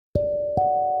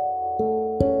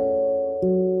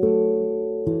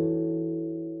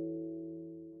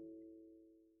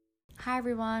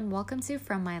everyone, welcome to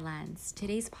From My Lens.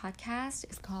 Today's podcast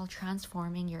is called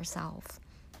Transforming Yourself.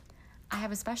 I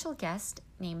have a special guest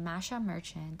named Masha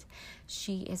Merchant.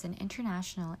 She is an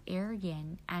international Air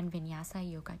Yin and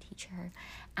Vinyasa yoga teacher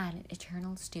and an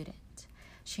eternal student.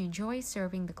 She enjoys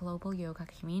serving the global yoga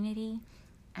community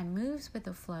and moves with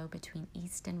the flow between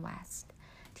East and West,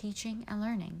 teaching and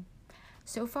learning.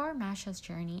 So far, Masha's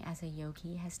journey as a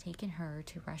yogi has taken her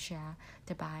to Russia,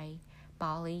 Dubai,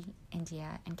 Bali,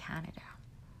 India, and Canada.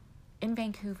 In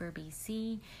Vancouver,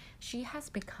 BC, she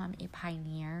has become a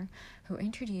pioneer who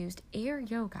introduced air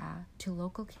yoga to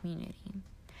local community.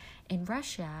 In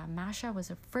Russia, Masha was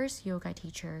the first yoga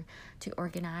teacher to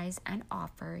organize and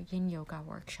offer yin yoga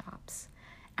workshops.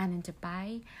 And in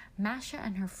Dubai, Masha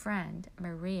and her friend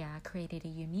Maria created a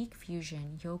unique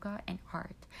fusion yoga and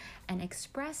art and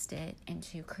expressed it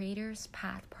into Creators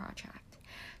Path Project.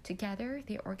 Together,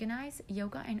 they organize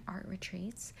yoga and art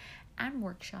retreats and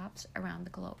workshops around the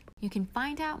globe. You can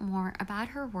find out more about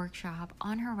her workshop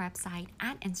on her website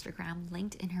and Instagram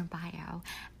linked in her bio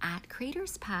at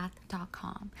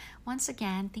creatorspath.com. Once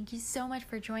again, thank you so much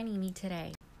for joining me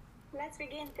today. Let's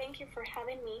begin. Thank you for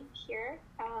having me here.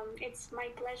 It's my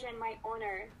pleasure and my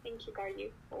honor. Thank you, Gargi,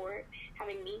 for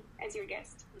having me as your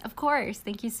guest. Of course.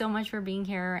 Thank you so much for being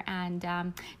here.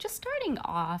 And just starting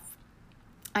off,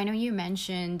 I know you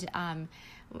mentioned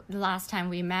the last time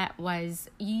we met was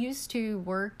you used to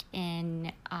work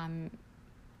as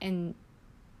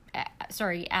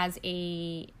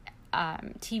a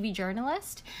TV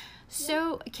journalist.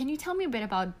 So can you tell me a bit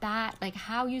about that? Like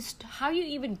how you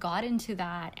even got into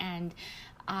that, and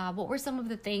what were some of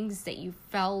the things that you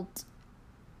felt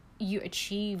you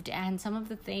achieved, and some of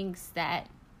the things that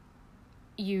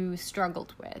you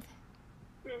struggled with?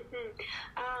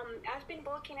 I've been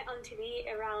working on TV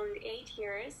around 8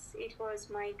 years. It was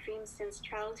my dream since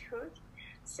childhood.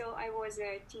 So I was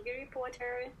a TV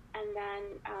reporter and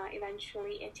then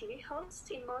eventually a TV host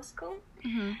in Moscow.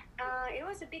 Mm-hmm. It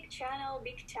was a big channel,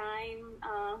 big time.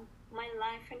 My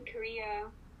life and career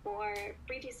were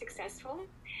pretty successful.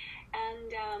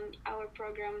 And our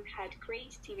program had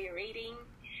great TV rating.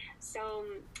 So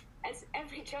as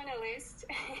every journalist,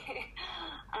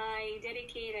 I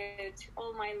dedicated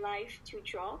all my life to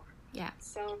job. Yeah.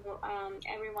 So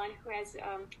everyone who has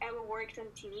ever worked on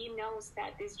TV knows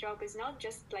that this job is not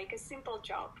just like a simple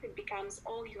job. It becomes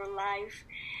all your life,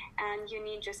 and you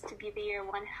need just to be there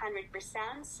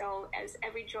 100%. So as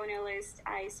every journalist,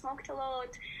 I smoked a lot,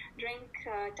 drank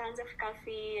tons of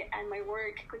coffee, and my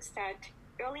work could start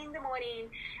early in the morning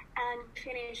and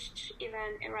finished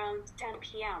even around 10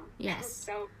 p.m. Yes.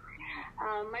 So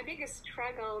my biggest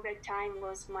struggle that time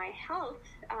was my health.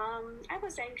 I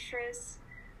was anxious.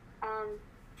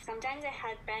 Sometimes I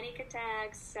had panic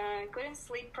attacks, couldn't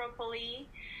sleep properly,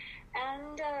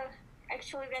 and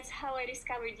actually that's how I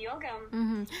discovered yoga.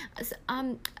 Mm-hmm. So,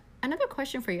 another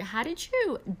question for you: how did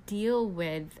you deal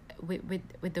with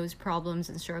those problems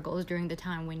and struggles during the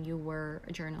time when you were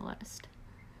a journalist?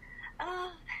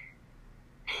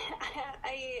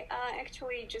 I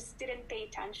actually just didn't pay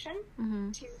attention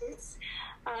to this.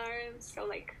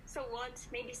 So what?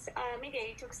 Maybe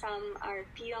I took some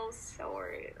pills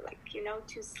or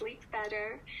to sleep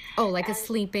better. Oh, like a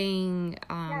sleeping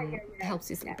helps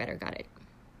you sleep better. Got it.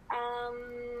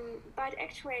 But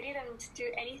actually I didn't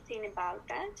do anything about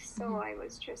that. So I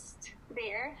was just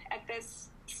there at this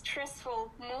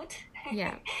stressful mood.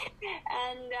 Yeah.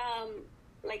 And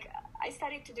I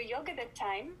started to do yoga that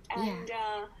time, and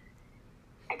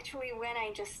actually when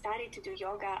I just started to do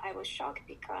yoga, I was shocked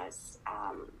because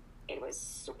it was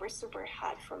super, super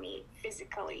hard for me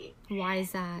physically. Why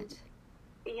is that?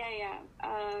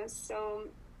 So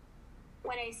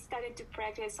when I started to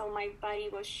practice, all my body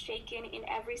was shaking in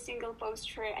every single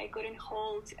posture. I couldn't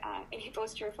hold any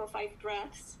posture for 5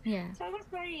 breaths. Yeah. So I was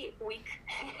very weak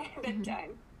that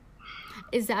time.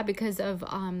 Is that because of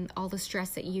all the stress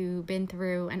that you've been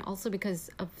through, and also because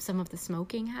of some of the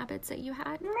smoking habits that you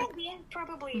had? Maybe,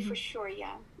 probably, for sure,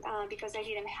 yeah. Because I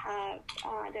didn't have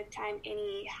at that time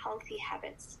any healthy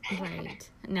habits. Right.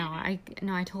 No, I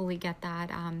totally get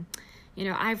that.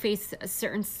 I faced a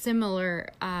certain similar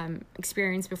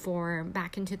experience before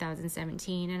back in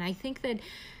 2017, and I think that,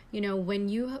 when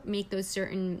you make those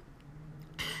certain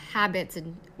habits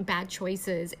and bad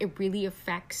choices, it really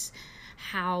affects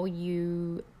how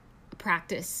you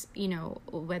practice,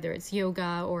 whether it's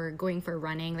yoga or going for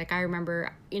running. Like I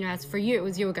remember, as for you, it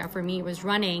was yoga. For me, it was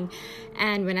running.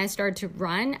 And when I started to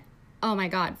run, oh my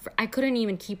God, I couldn't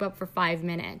even keep up for 5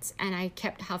 minutes, and I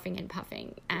kept huffing and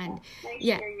puffing. And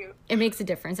it makes a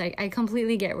difference. I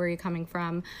completely get where you're coming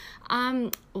from.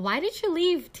 Why did you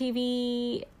leave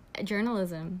TV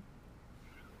journalism?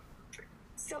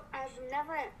 So I've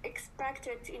never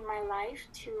expected in my life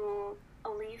to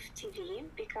leave TV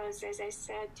because, as I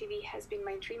said, TV has been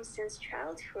my dream since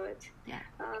childhood. Yeah.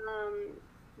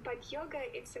 But yoga,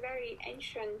 it's a very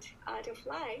ancient art of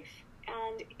life,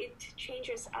 and it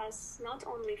changes us not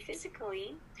only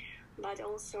physically, but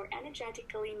also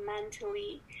energetically,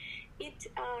 mentally. It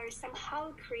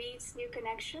somehow creates new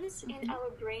connections in our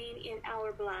brain, in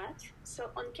our blood. So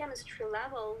on chemistry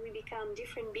level, we become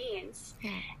different beings.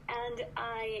 Yeah. And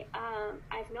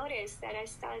I've noticed that I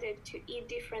started to eat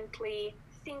differently,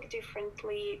 think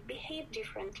differently, behave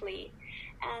differently.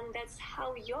 And that's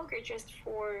how yoga, just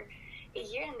for a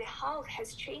year and a half,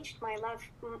 has changed my life,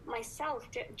 myself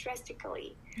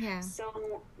drastically. Yeah.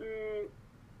 So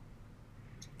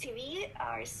TV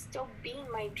stopped being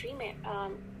my dream,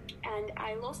 and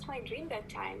I lost my dream that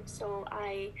time. So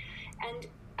I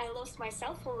lost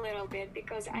myself a little bit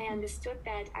because I understood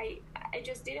that I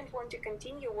just didn't want to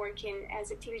continue working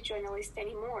as a TV journalist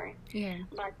anymore. Yeah.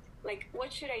 But like,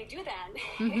 what should I do then?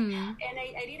 And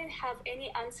I didn't have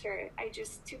any answer. I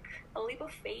just took a leap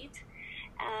of faith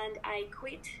and I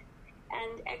quit.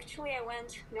 And actually, I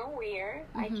went nowhere.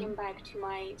 I came back to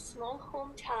my small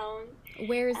hometown.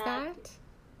 Where is that?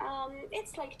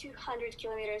 It's like 200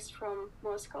 kilometers from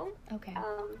Moscow. Okay.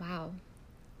 Wow.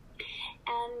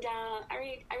 And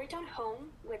I returned home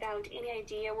without any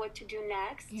idea what to do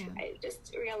next. Yeah. I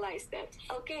just realized that,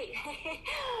 okay,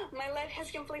 my life has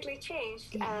completely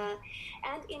changed. Yeah.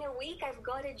 And in a week, I've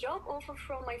got a job offer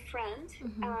from my friend.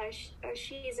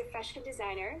 She is a fashion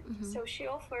designer. So she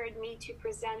offered me to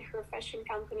present her fashion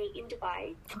company in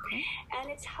Dubai. Okay. And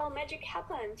it's how magic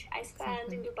happened. I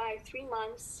spent in Dubai 3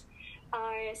 months.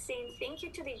 Saying thank you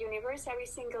to the universe every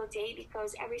single day,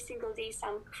 because every single day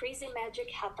some crazy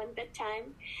magic happened that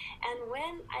time. And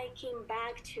when I came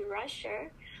back to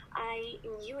Russia, I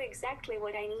knew exactly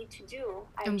what I need to do.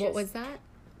 What was that?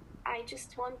 I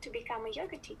just want to become a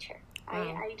yoga teacher.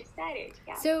 Wow. I decided,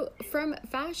 yeah. So from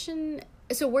fashion,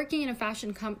 so working in a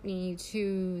fashion company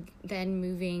to then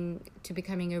moving to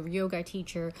becoming a yoga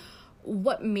teacher,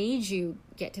 what made you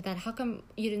get to that? How come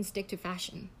you didn't stick to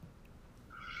fashion?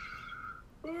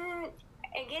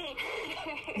 Again,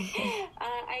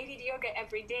 I did yoga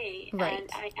every day, right. And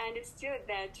I understood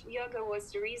that yoga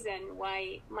was the reason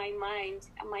why my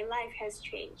life has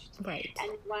changed, right,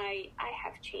 and why I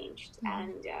have changed,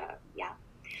 and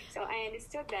so I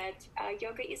understood that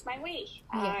yoga is my way,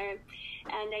 and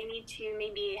I need to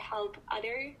maybe help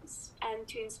others and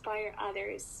to inspire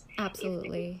others.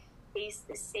 Absolutely, if they face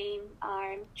the same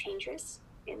changes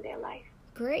in their life.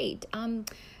 Great.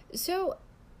 So.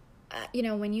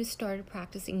 When you started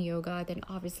practicing yoga, then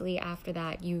obviously after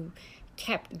that you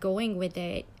kept going with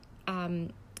it.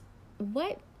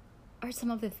 What are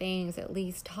some of the things, at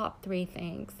least top 3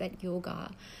 things, that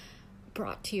yoga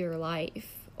brought to your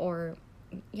life? Or,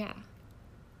 yeah.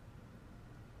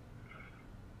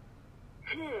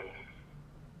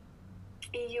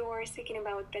 You were speaking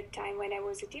about that time when I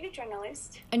was a TV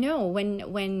journalist? No, when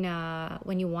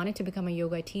you wanted to become a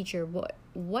yoga teacher,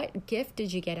 what gift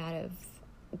did you get out of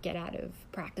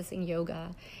practicing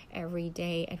yoga every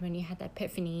day? And when you had that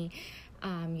epiphany,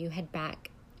 you head back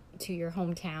to your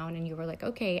hometown and you were like,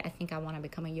 okay, I think I want to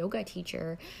become a yoga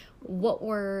teacher. What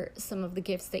were some of the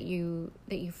gifts that you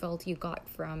felt you got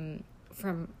from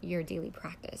your daily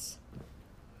practice?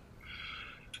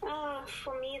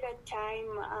 For me that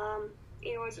time,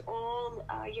 it was all,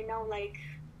 like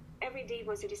every day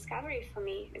was a discovery for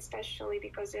me, especially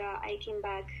because I came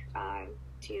back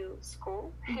to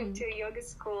school, to yoga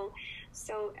school.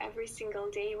 So every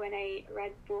single day when I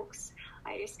read books,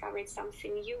 I discovered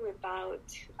something new about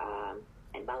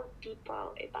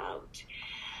people, about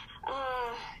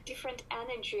different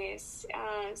energies.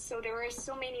 So there were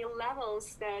so many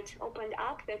levels that opened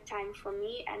up that time for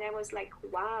me, and I was like,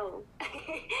 wow.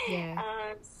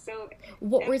 Yeah. So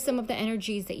what were some of the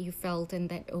energies that you felt and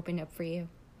that opened up for you,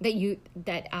 that you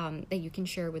can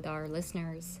share with our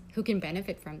listeners who can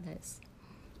benefit from this?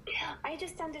 I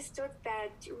just understood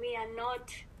that we are not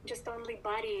just only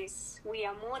bodies. We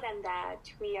are more than that.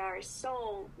 We are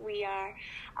soul. We are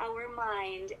our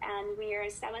mind, and we are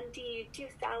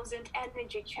 72,000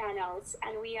 energy channels,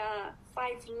 and we are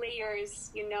 5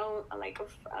 layers, like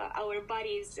of our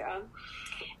bodies.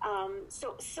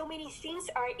 So many things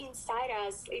are inside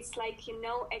us. It's like,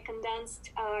 a condensed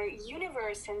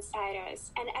universe inside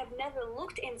us. And I've never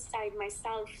looked inside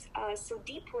myself so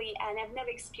deeply, and I've never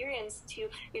experienced to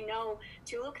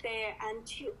look there and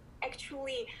to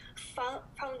actually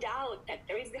found out that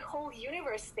there is the whole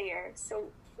universe there. So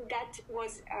that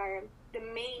was the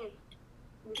main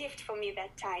gift for me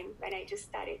that time when I just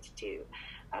started to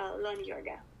learn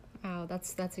yoga. Wow,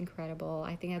 that's incredible.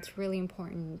 I think that's really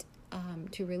important,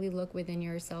 to really look within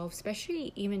yourself,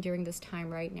 especially even during this time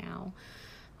right now.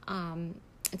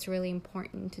 It's really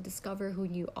important to discover who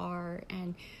you are,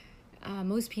 and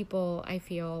most people, I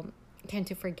feel, tend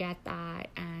to forget that,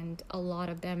 and a lot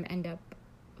of them end up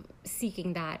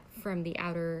seeking that from the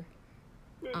outer,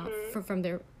 from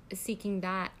their seeking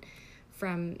that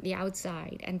from the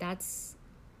outside, and that's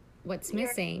what's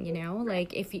missing.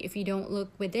 Like if you don't look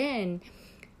within,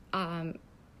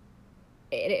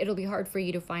 it'll be hard for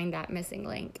you to find that missing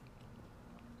link.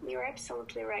 You're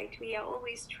absolutely right. We are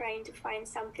always trying to find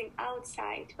something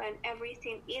outside when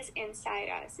everything is inside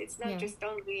us. It's not just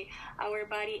only our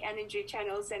body, energy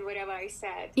channels, and whatever I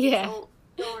said. Yeah. It's all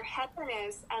your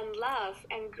happiness and love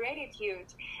and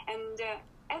gratitude and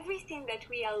everything that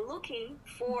we are looking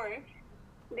for.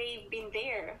 They've been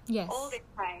there all the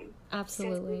time.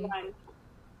 Absolutely.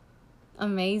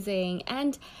 Amazing.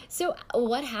 And so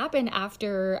what happened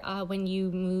after when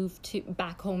you moved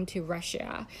back home to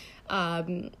Russia,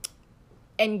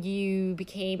 and you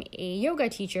became a yoga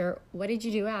teacher? What did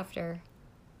you do after?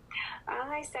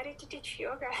 I started to teach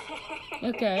yoga.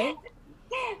 Okay.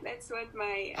 That's what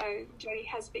my journey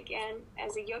has began,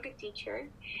 as a yoga teacher.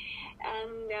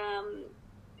 And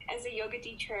as a yoga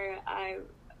teacher, I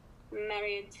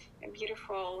married a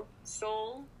beautiful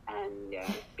soul and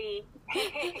being.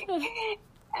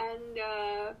 And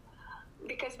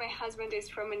because my husband is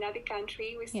from another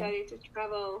country, we started to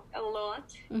travel a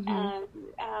lot. And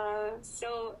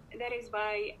so that is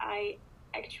why I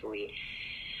actually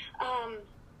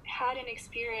had an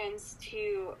experience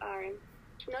to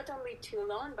not only to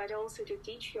learn, but also to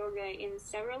teach yoga in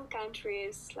several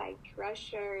countries like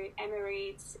Russia,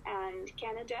 Emirates, and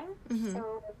Canada.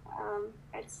 So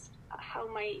that's how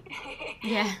my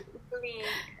journey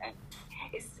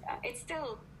is. It's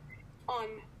still on.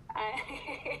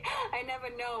 I never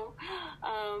know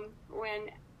when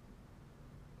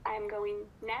I'm going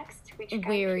next, which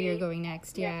country. Where you're going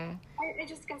next, I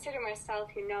just consider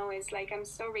myself, as like I'm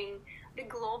serving the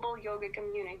global yoga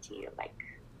community,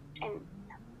 and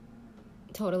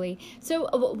totally. So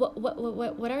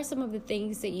what are some of the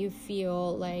things that you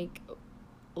feel like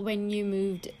when you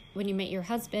met your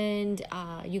husband,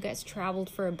 you guys traveled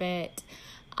for a bit,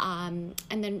 and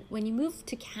then when you moved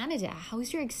to Canada,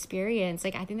 how's your experience?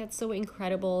 Like, I think that's so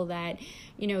incredible that,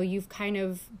 you've kind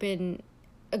of been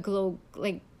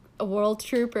a world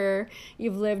trooper.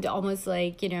 You've lived almost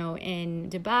like, in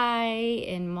Dubai,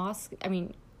 in Moscow,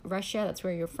 Russia, that's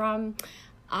where you're from.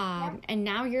 And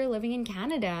now you're living in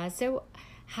Canada. So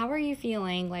how are you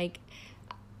feeling?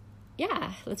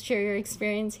 Let's share your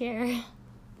experience here.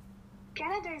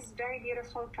 Canada is a very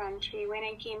beautiful country. When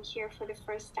I came here for the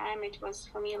first time, it was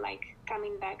for me like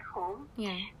coming back home.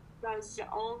 Yeah. Because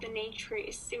all the nature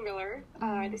is similar,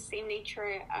 the same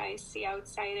nature I see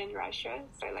outside in Russia.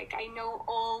 So I know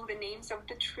all the names of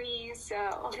the trees,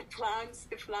 all the plants,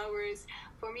 the flowers.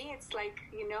 For me, it's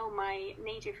my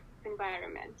native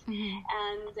environment.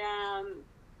 And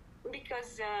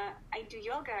because I do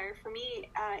yoga, for me,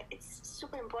 it's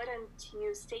super important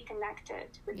to stay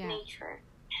connected with nature.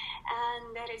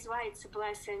 And that is why it's a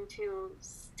blessing to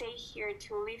stay here,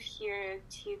 to live here,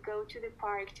 to go to the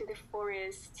park, to the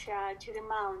forest, to the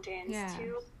mountains,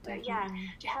 to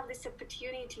have this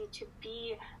opportunity to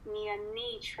be near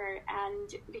nature,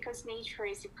 and because nature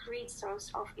is a great source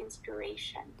of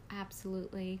inspiration.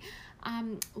 Absolutely.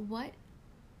 What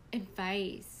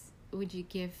advice would you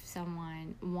give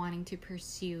someone wanting to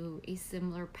pursue a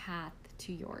similar path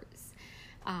to yours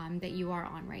that you are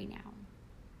on right now?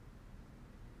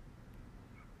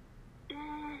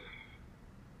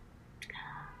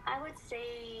 I would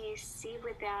say see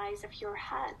with the eyes of your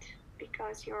heart,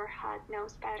 because your heart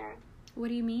knows better. What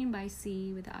do you mean by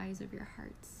see with the eyes of your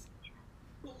hearts?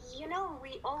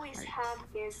 We always have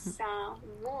this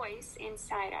voice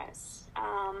inside us.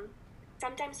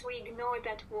 Sometimes we ignore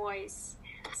that voice.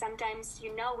 Sometimes, we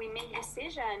make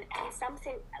decision, and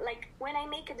something when I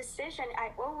make a decision,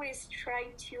 I always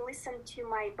try to listen to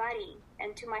my body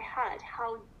and to my heart.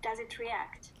 How does it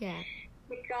react? Yeah.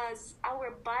 Because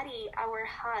our body, our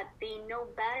heart, they know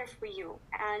better for you.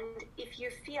 And if you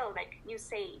feel you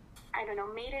say, I don't know,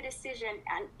 made a decision,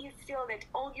 and you feel that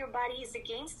all your body is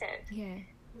against it. Yeah.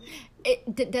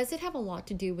 Does it have a lot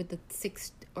to do with the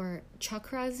 6 or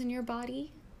chakras in your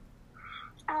body?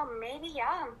 Maybe,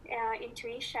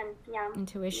 intuition,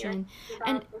 Intuition.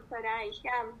 And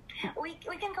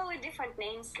we can call it different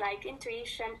names, like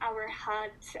intuition, our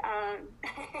heart,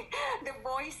 the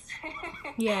voice.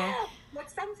 Yeah. But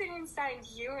something inside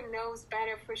you knows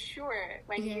better for sure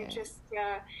when you just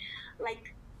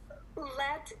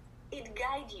let it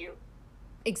guide you.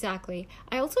 Exactly.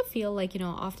 I also feel like,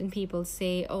 often people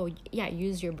say, oh, yeah,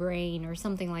 use your brain or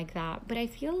something like that. But I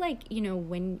feel like,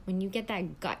 when you get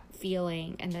that gut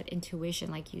feeling and that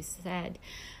intuition, like you said,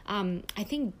 I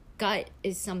think gut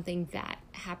is something that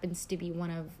happens to be one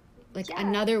of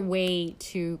another way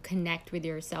to connect with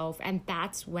yourself. And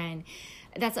that's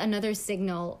another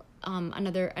signal,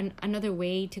 another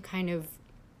way to kind of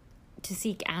to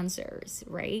seek answers,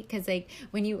 right? Because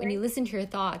when you listen to your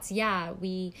thoughts,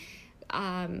 we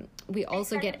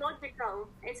also get logical.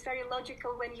 It's very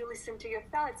logical when you listen to your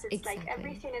thoughts. It's exactly. Like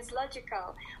everything is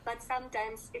logical, but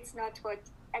sometimes it's not what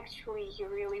actually you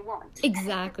really want.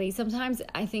 Exactly. Sometimes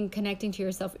I think connecting to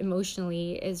yourself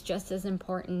emotionally is just as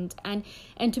important, and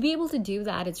to be able to do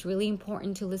that, it's really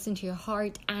important to listen to your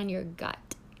heart and your gut.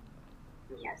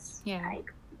 Yes. Yeah.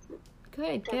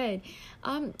 Good.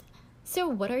 So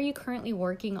what are you currently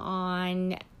working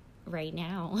on right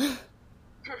now?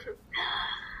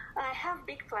 I have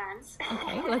big plans.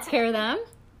 Okay, let's hear them.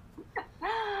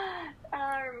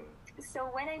 So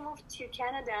when I moved to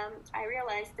Canada, I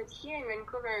realized that here in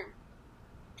Vancouver,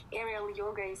 aerial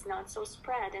yoga is not so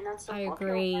spread and not so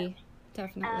popular. I agree,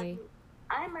 definitely.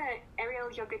 I'm an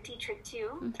aerial yoga teacher too,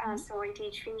 mm-hmm. So I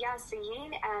teach Vinyasa,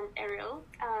 Yin, and aerial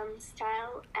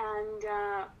style. And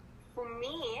for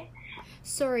me...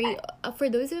 Sorry, for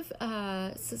those of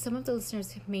some of the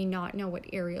listeners who may not know what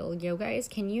aerial yoga is,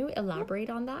 can you elaborate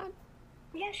on that?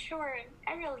 Yeah, sure.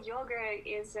 Aerial yoga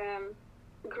is a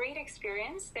great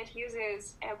experience that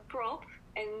uses a prop,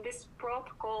 and this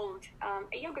prop called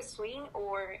a yoga swing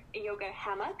or a yoga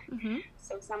hammock. Mm-hmm.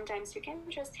 So sometimes you can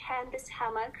just hang this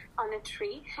hammock on a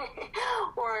tree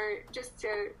or just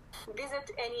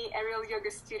visit any aerial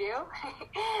yoga studio.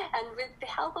 And with the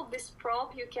help of this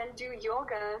prop, you can do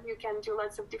yoga. You can do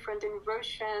lots of different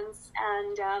inversions.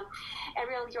 And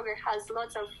aerial yoga has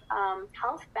lots of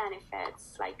health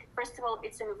benefits. Like, first of all,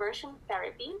 it's inversion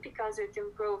therapy because it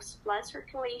improves blood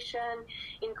circulation,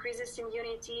 increases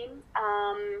immunity.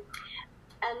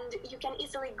 And you can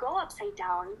easily go upside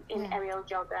down in aerial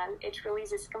yoga. It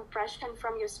releases compression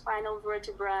from your spinal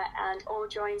vertebra and all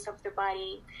joints of the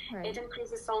body. Right. It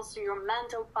increases also your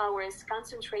mental powers,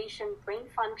 concentration, brain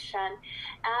function.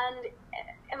 And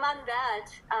among that,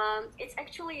 it's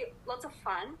actually lots of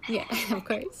fun. Yeah, of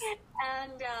course.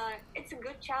 And it's a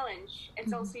good challenge.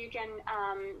 It's also, you can,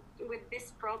 with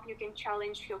this prop, you can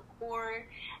challenge your core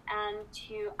and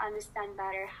to understand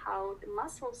better how the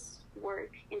muscles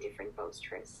work in different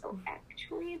postures. So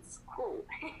actually, it's cool.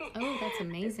 Oh, that's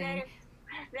amazing.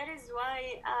 That is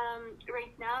why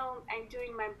right now I'm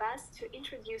doing my best to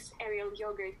introduce aerial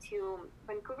yoga to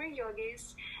Vancouver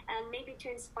yogis and maybe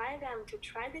to inspire them to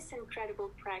try this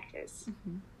incredible practice.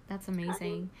 Mm-hmm. That's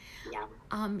amazing.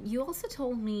 Yeah. You also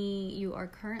told me you are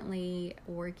currently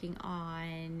working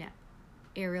on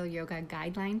aerial yoga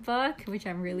guideline book, which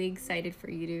I'm really excited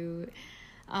for you to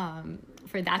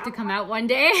for that to come out one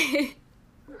day.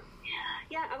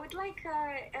 Yeah, I would like,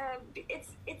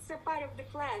 it's a part of the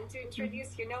plan to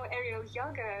introduce, aerial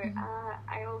yoga.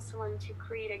 I also want to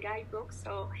create a guidebook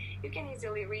so you can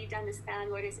easily read, understand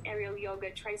what is aerial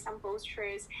yoga, try some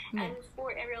postures. And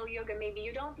for aerial yoga, maybe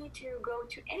you don't need to go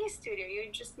to any studio. You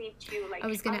just need to, I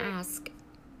was going to ask.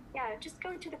 Yeah, just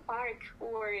go to the park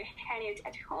or hang it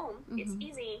at home. It's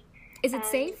easy. Is it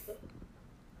safe?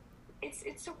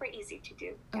 It's super easy to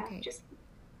do. Okay.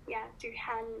 Yeah, to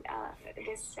hang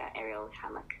this aerial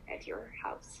hammock at your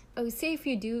house. Oh, say if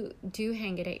you do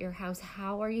hang it at your house,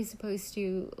 how are you supposed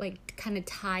to kind of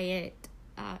tie it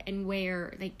and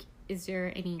where? Is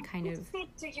there any kind of? You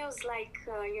need to use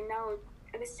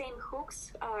the same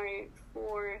hooks are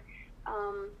for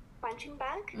punching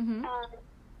bag.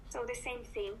 So the same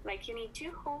thing. You need 2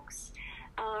 hooks,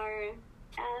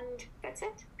 and that's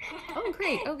it. Oh,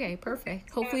 great. Okay,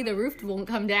 perfect. Hopefully the roof won't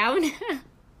come down.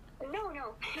 No.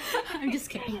 I'm just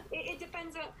kidding. It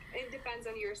depends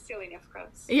on your ceiling, of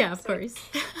course. Yeah, of course.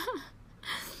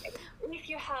 If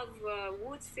you have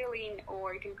wood ceiling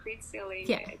or concrete ceiling,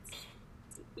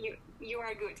 you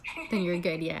are good. Then you're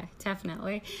good. Yeah,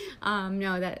 definitely.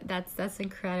 No, that's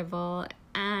incredible.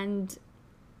 And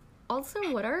also,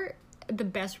 what are the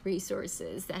best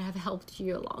resources that have helped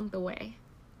you along the way?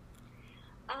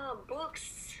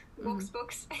 Books.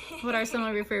 What are some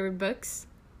of your favorite books?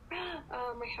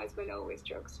 My husband always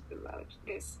jokes about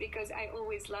this because I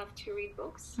always love to read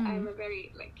books. I'm a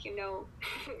very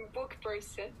book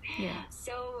person. Yeah.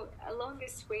 So along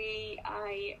this way,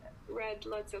 I read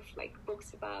lots of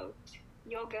books about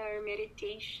yoga,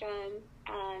 meditation,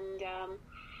 and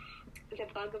the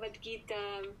Bhagavad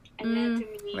Gita,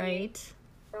 anatomy. Right.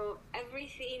 So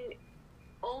everything,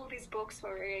 all these these books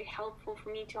were very helpful for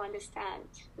me to understand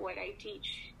what I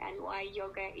teach and why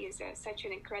yoga is such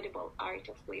an incredible art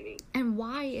of living. And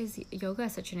why is yoga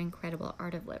such an incredible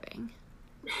art of living?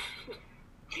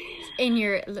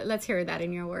 Let's hear that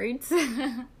in your words.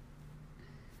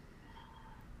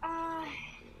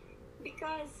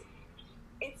 Because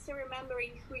it's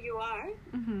remembering who you are.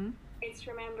 Mm-hmm. It's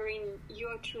remembering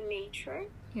your true nature.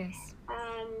 Yes.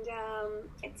 And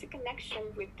it's a connection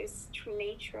with this true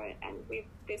nature and with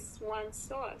this one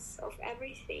source of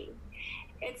everything.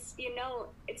 It's,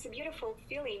 it's a beautiful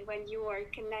feeling when you are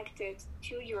connected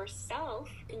to yourself,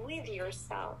 with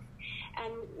yourself,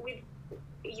 and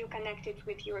you connected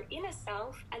with your inner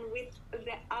self and with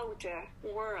the outer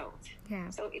world. Yeah.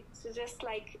 So it's just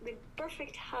like the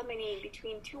perfect harmony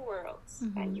between two worlds,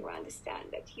 and you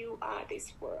understand that you are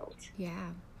this world.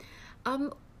 Yeah.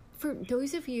 For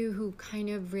those of you who kind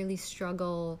of really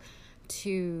struggle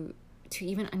to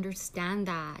even understand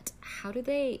that, how do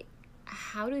they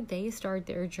start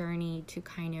their journey to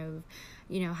kind of,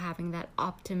 having that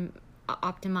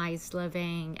optimized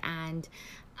living and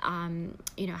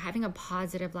having a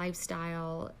positive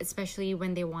lifestyle, especially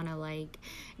when they want to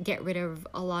get rid of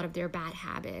a lot of their bad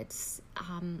habits?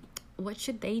 What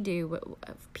should they do?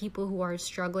 People who are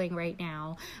struggling right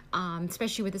now,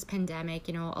 especially with this pandemic,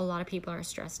 a lot of people are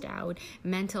stressed out.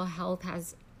 Mental health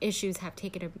issues have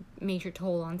taken a major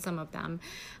toll on some of them.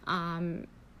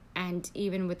 And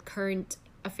even with current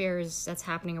affairs that's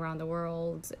happening around the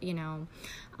world,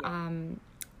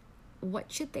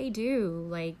 what should they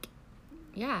do? I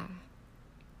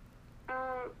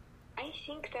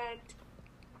think that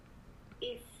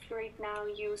if right now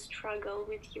you struggle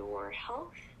with your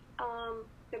health,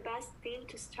 the best thing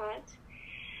to start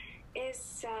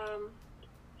is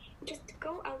just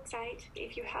go outside.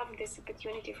 If you have this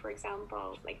opportunity, for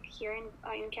example, like here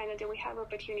in Canada, we have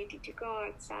opportunity to go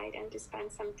outside and to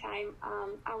spend some time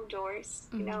outdoors,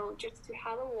 just to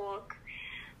have a walk,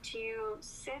 to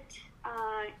sit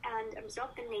and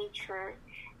absorb the nature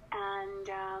and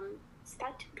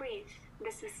start to breathe.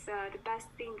 This is the best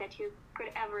thing that you could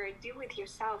ever do with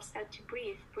yourself. Start to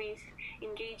breathe,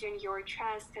 engage in your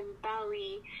chest and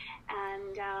belly,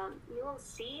 and you will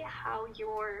see how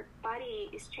your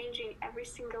body is changing every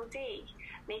single day.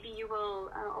 Maybe you will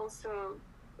also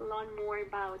learn more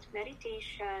about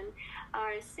meditation,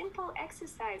 simple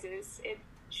exercises. It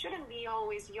shouldn't be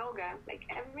always yoga, like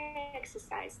every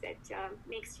exercise that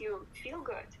makes you feel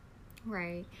good.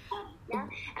 Right.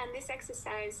 And this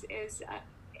exercise is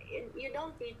you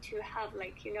don't need to have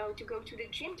to go to the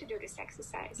gym to do this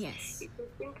exercise. Yes. You can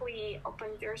simply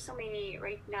there are so many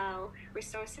right now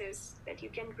resources that you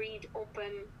can read,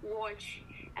 open, watch,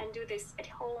 and do this at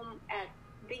home, at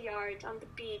the yard, on the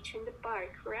beach, in the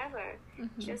park, wherever.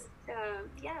 Just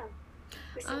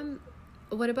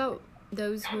what about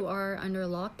those who are under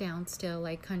lockdown still,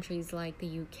 like countries like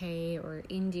the UK or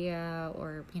India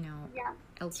or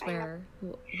elsewhere?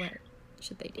 What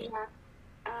should they do?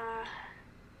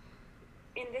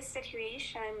 In this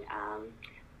situation,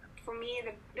 for me,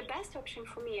 the best option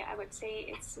for me, I would say,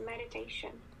 it's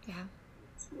meditation.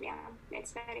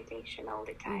 It's meditation all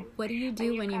the time. What do you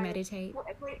do when you meditate?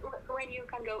 When you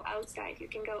can go outside, you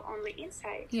can go only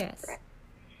inside. Yes. Right?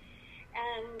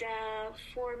 And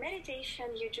for meditation,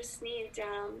 you just need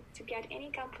to get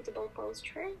any comfortable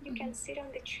posture. You can sit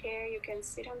on the chair, you can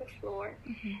sit on the floor,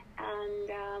 and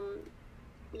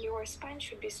your spine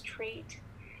should be straight.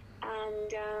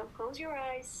 And close your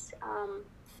eyes,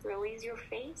 release your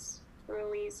face,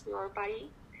 release your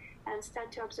body, and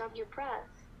start to absorb your breath.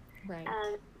 Right.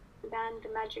 And then the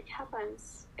magic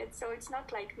happens. It's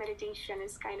not like meditation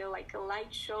is kind of like a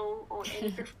light show or any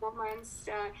performance.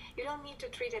 You don't need to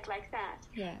treat it like that.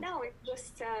 Yeah. No, it's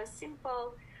just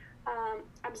simple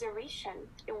observation,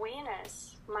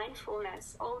 awareness,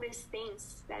 mindfulness, all these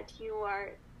things that you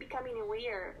are becoming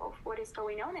aware of what is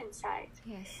going on inside.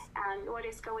 Yes. And what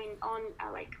is going on,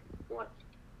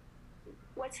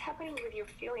 what's happening with your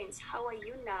feelings? How are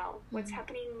you now? What's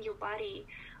happening in your body?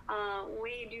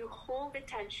 Where do you hold the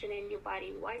tension in your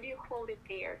body? Why do you hold it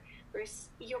there?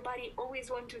 Your body always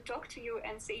wants to talk to you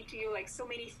and say to you so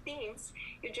many things.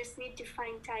 You just need to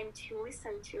find time to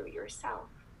listen to yourself.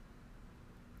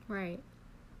 Right.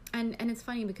 And it's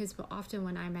funny because often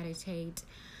when I meditate,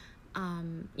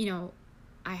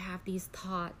 I have these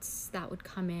thoughts that would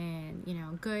come in,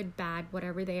 good, bad,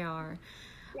 whatever they are.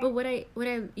 Yeah. But what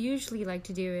I usually like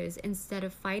to do is, instead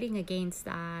of fighting against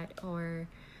that or,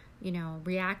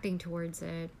 reacting towards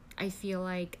it, I feel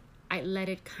like I let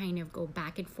it kind of go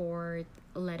back and forth,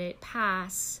 let it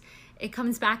pass. it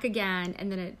comes back again,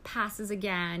 and then it passes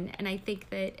again. And I think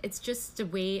that it's just a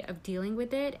way of dealing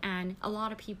with it. And a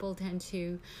lot of people tend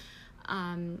to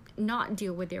not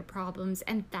deal with their problems,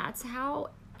 and that's how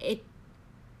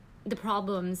the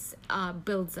problems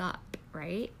builds up,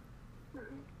 right?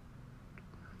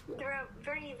 There are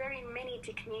very, very many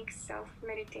techniques of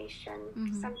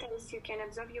meditation. Sometimes you can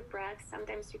observe your breath,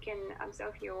 sometimes you can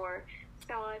observe your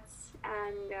thoughts,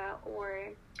 and or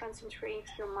concentrate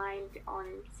your mind on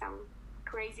some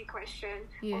crazy question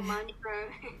or mantra.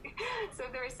 So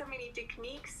there are so many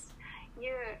techniques.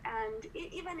 And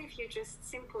even if you just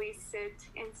simply sit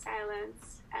in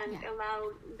silence and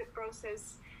allow the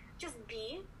process, just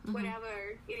be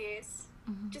whatever it is.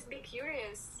 Just be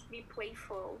curious, be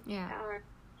playful.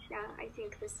 I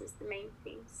think this is the main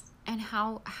things. And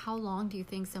how long do you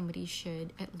think somebody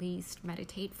should at least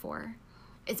meditate for,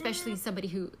 especially somebody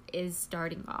who is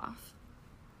starting off?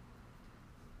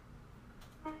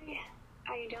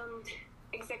 I don't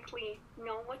exactly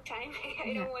know what time.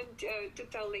 I don't want to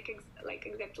tell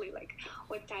exactly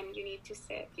what time you need to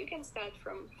sit. You can start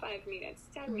from 5 minutes,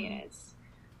 10 minutes,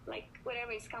 like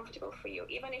whatever is comfortable for you.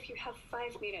 Even if you have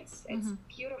 5 minutes, it's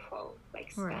beautiful.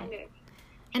 Stand it.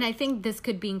 And I think this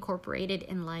could be incorporated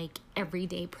in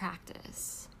everyday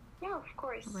practice. Yeah, of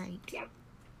course. Right. Yeah.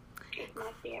 It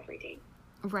must be every day.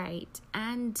 Right.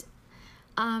 And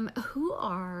who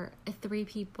are 3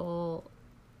 people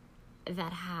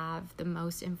that have the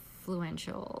most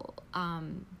influential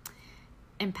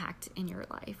impact in your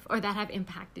life, or that have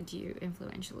impacted you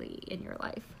influentially in your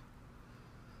life?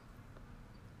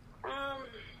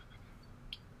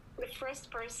 The first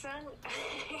person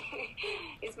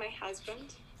is my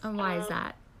husband. And why is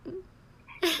that?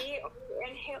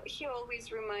 He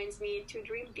always reminds me to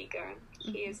dream bigger.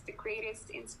 He is the greatest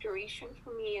inspiration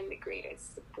for me and the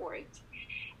greatest support,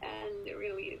 and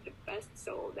really the best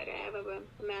soul that I have ever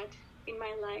met in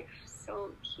my life.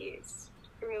 So he is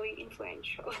really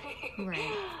influential.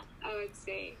 Right. I would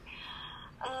say.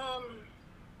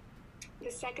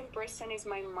 The second person is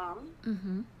my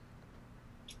mom.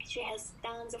 She has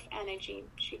tons of energy.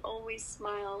 She always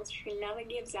smiles. She never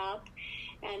gives up.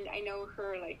 And I know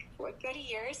her for 30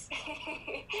 years.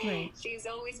 Right. She's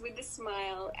always with a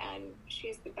smile, and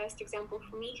she's the best example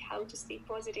for me how to stay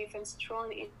positive and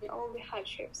strong in all the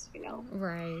hardships,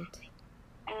 Right.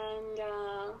 And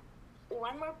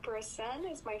one more person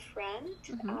is my friend.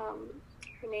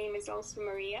 Her name is also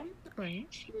Maria. Right.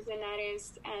 She's an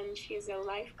artist and she's a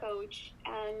life coach.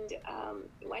 And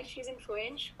why she's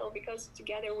influential? Because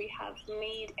together we have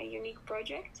made a unique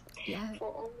project for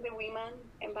all the women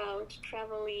about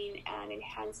traveling and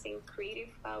enhancing creative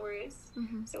powers.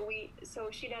 So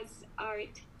she does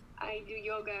art, I do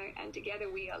yoga, and together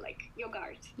we are yoga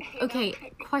art. Okay,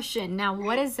 question. Now,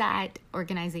 what is that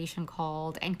organization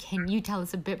called? And can you tell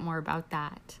us a bit more about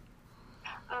that?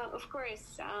 Of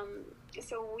course.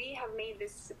 So we have made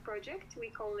this project. We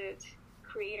call it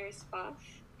Creator's Path.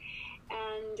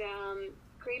 And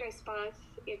Creator's Path,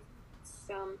 it's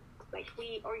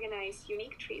we organize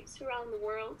unique trips around the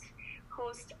world,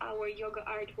 host our yoga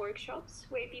art workshops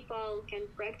where people can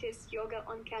practice yoga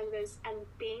on canvas and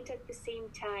paint at the same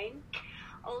time.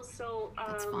 Also,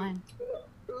 that's fun.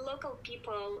 Local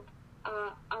people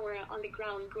our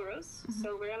on-the-ground gurus.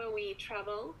 So wherever we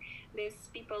travel, these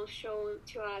people show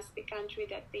to us the country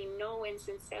that they know and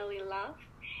sincerely love.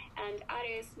 And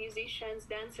artists, musicians,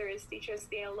 dancers teach us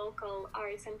their local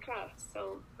arts and crafts.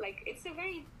 So it's a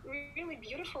really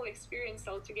beautiful experience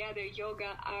altogether.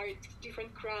 Yoga, art,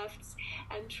 different crafts,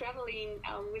 and traveling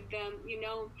with them,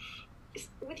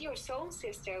 with your soul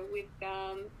sister, with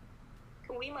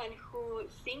women who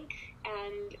think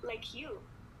and like you.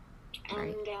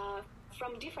 Right. And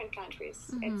from different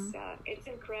countries. It's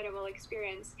incredible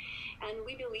experience, and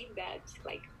we believe that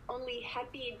only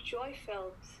happy,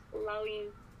 joy-filled, loving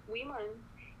women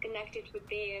connected with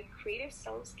their creative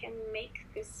souls can make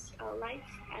this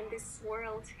life and this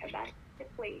world a better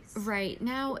place. Right.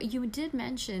 Now, you did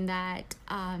mention that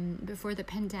before the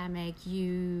pandemic,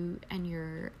 you and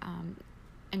your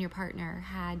partner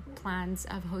had plans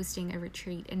of hosting a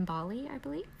retreat in Bali, I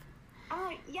believe.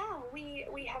 Yeah,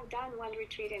 we have done one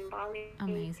retreat in Bali.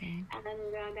 Amazing. And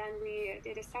then we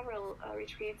did several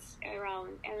retreats around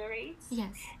Emirates.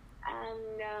 Yes.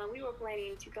 And we were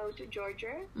planning to go to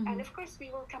Georgia. And of course,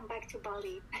 we will come back to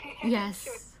Bali. Yes.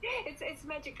 Sure. It's a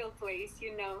magical place,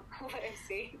 what I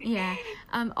say. Yeah.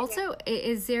 Also,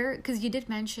 is there, because you did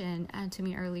mention to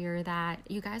me earlier that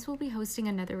you guys will be hosting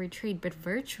another retreat, but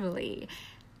virtually.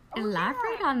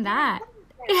 Elaborate on that.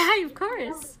 Yeah, of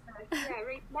course. Yeah,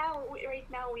 right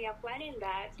now we are planning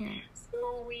that.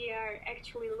 So we are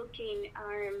actually looking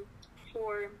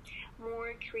for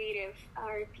more creative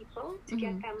people to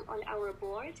get them on our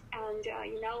board, and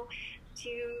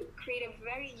to create a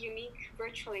very unique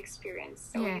virtual experience.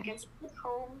 So you can sit at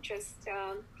home, just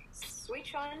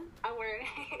switch on our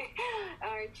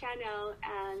our channel,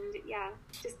 and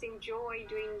just enjoy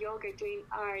doing yoga, doing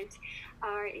art,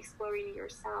 exploring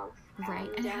yourself. Right.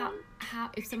 And how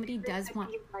if somebody does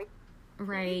want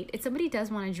if somebody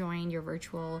does want to join your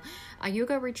virtual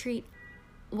yoga retreat,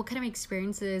 what kind of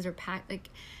experiences or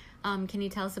can you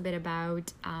tell us a bit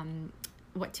about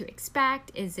what to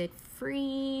expect? Is it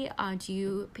free?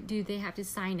 Do they have to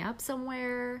sign up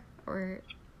somewhere or?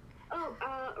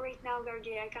 Right now,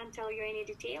 Gargi, I can't tell you any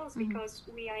details because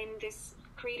we are in this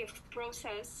creative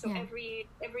process. So every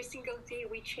single day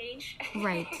we change.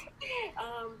 Right.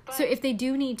 So if they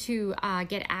do need to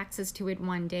get access to it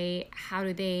one day, how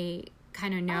do they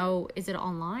kind of know? Is it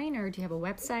online or do you have a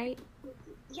website?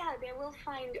 Yeah, they will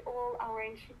find all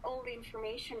the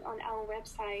information on our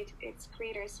website. It's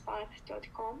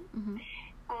creatorspath.com.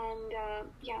 And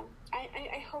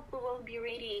I hope we will be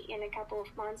ready in a couple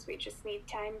of months. We just need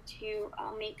time to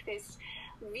make this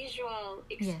visual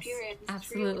experience. Yes,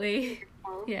 absolutely.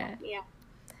 Yeah.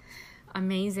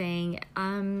 Amazing.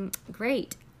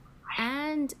 Great.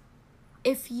 And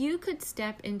if you could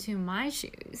step into my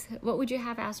shoes, what would you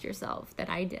have asked yourself that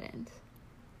I didn't?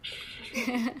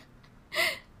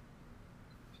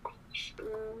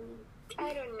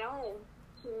 I don't know.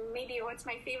 Maybe what's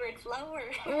my favorite flower?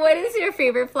 What is your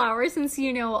favorite flower, since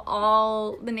you know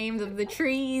all the names of the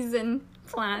trees and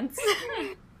plants?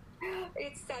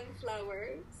 It's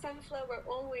sunflower. Sunflower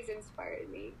always inspired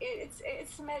me.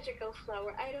 It's a magical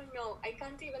flower. I don't know. I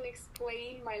can't even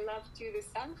explain my love to the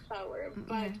sunflower.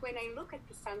 But when I look at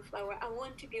the sunflower, I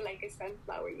want to be like a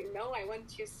sunflower. I want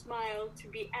to smile, to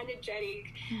be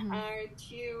energetic,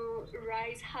 to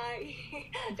rise high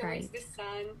towards the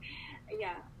sun.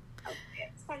 Yeah.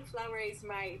 Sunflower is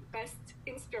my best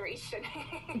inspiration.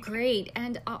 Great.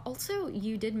 And also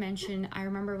you did mention, I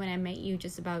remember when I met you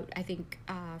just about, I think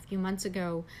a few months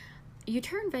ago, you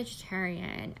turned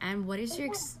vegetarian. And what is your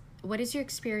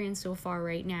experience so far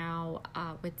right now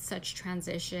with such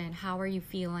transition? How are you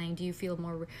feeling? Do you feel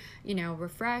more,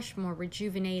 refreshed, more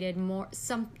rejuvenated,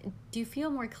 do you feel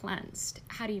more cleansed?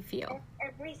 How do you feel?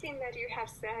 Everything that you have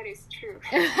said is true.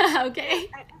 Okay.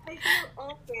 I feel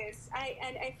all this.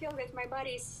 I feel that my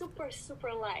body is super,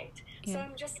 super light. Yeah. So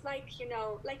I'm just like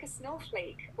a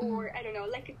snowflake, or I don't know,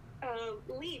 like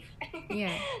a leaf.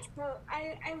 Yeah. So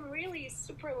I'm really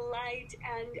super light,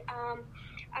 and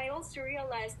I also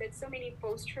realized that so many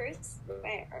postures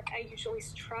I usually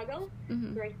struggle.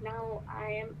 Right now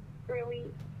I am really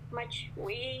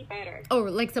way better. Oh,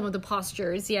 like some of the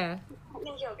postures, yeah.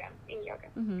 In yoga.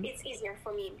 It's easier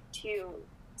for me to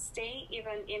stay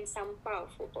even in some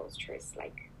powerful postures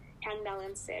like hand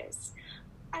balances.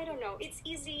 I don't know. It's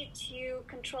easy to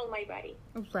control my body.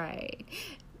 Right.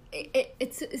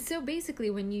 It's so basically,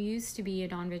 when you used to be a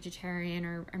non-vegetarian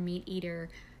or a meat eater,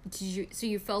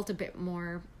 you felt a bit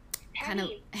more kind of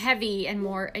heavy and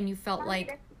more, and you felt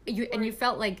like you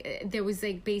felt like there was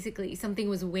like basically something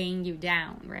was weighing you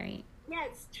down, right? Yeah,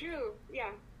 it's true.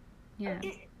 Yeah.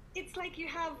 It's like you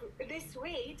have this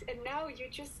weight and now you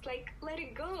just like let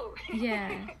it go.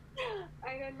 Yeah.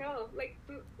 I don't know. Like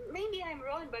maybe I'm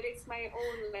wrong, but it's my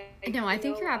own. No, I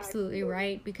think you're absolutely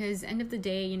right, because end of the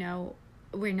day,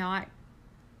 we're not.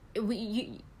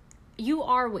 You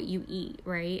are what you eat,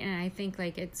 right? And I think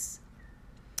like it's.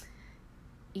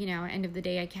 End of the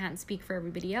day, I can't speak for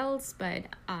everybody else, but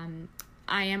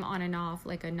I am on and off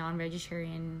like a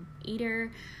non-vegetarian eater.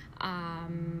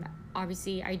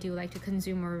 Obviously I do like to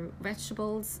consume more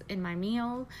vegetables in my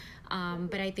meal,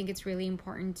 but I think it's really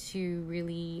important to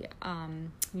really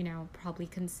probably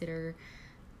consider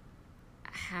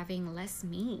having less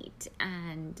meat,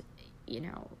 and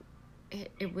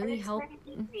it really helps.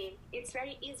 It's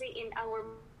very easy in our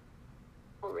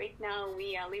right now.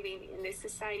 We are living in this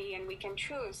society and we can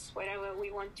choose whatever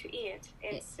we want to eat.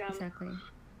 It's exactly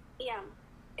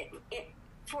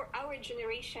for our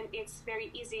generation, it's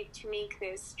very easy to make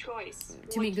this choice.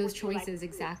 To make those choices,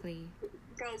 exactly.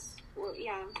 Because,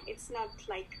 it's not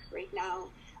like right now.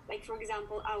 Like, for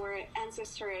example, our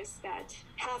ancestors that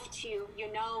have to,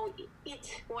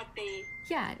 eat what they...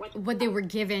 Yeah, what they were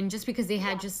given, just because they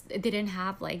had they didn't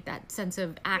have, like, that sense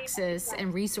of access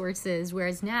and resources.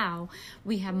 Whereas now,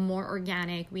 we have more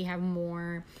organic, we have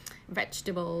more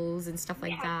vegetables and stuff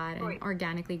like that, and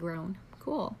organically grown.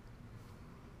 Cool.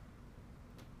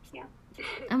 Yeah.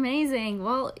 Amazing.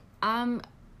 Well,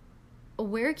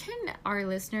 where can our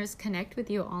listeners connect with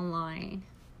you online?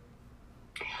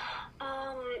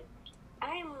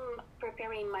 I'm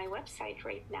preparing my website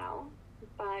right now.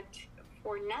 but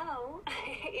for now,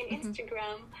 in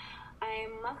Instagram,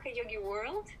 I'm Maha Yogi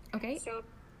World. Okay. So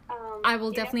I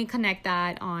will definitely connect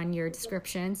that on your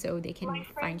description so they can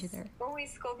find you there.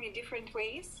 Always call me different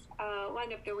ways.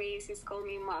 One of the ways is call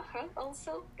me Maha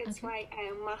also. That's why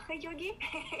I'm Maha Yogi.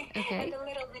 And a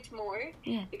little bit more.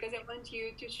 Yeah. Because I want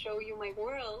you to show you my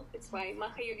world. That's why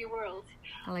Maha Yogi World.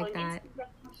 I like on that. Instagram,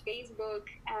 Facebook,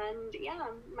 and yeah,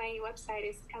 my website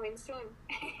is coming soon.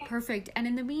 Perfect. And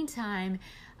in the meantime,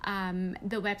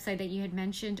 the website that you had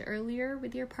mentioned earlier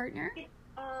with your partner?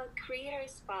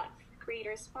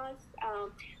 Creator's Path,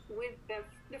 with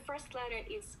the first letter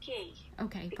is K.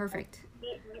 Okay, perfect.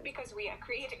 Because we are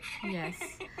creative. Yes.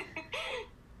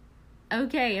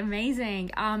 Okay,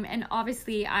 amazing. And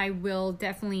obviously I will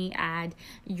definitely add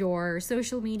your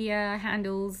social media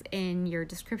handles in your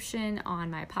description on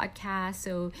my podcast,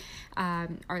 so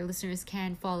our listeners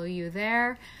can follow you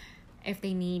there if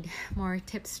they need more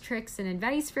tips, tricks, and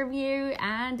advice from you,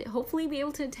 and hopefully be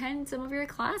able to attend some of your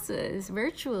classes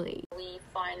virtually. We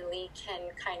finally can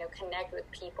kind of connect with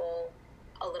people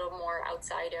a little more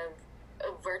outside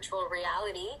of virtual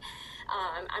reality.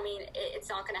 I mean, it's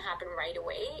not going to happen right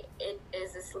away. It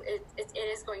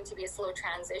is going to be a slow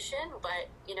transition, but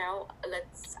you know,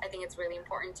 I think it's really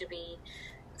important to be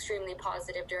extremely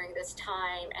positive during this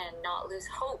time and not lose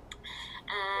hope.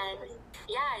 And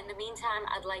yeah, in the meantime,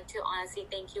 I'd like to honestly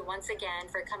thank you once again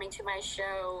for coming to my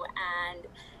show and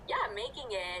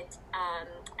making it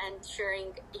and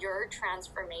sharing your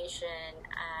transformation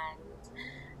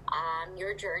and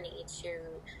your journey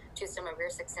to some of your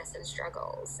success and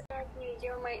struggles.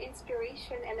 You're my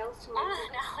inspiration and also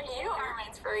my you are my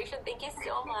inspiration. Thank you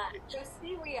so much. Just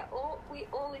see, we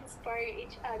all inspire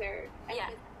each other. And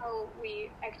that's how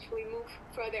we actually move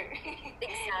further.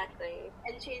 Exactly.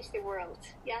 And change the world.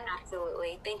 Yeah.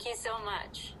 Absolutely. Thank you so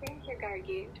much. Thank you,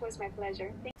 Gargi. It was my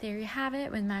pleasure. There you have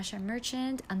it with Masha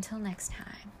Merchant. Until next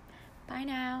time. Bye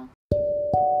now.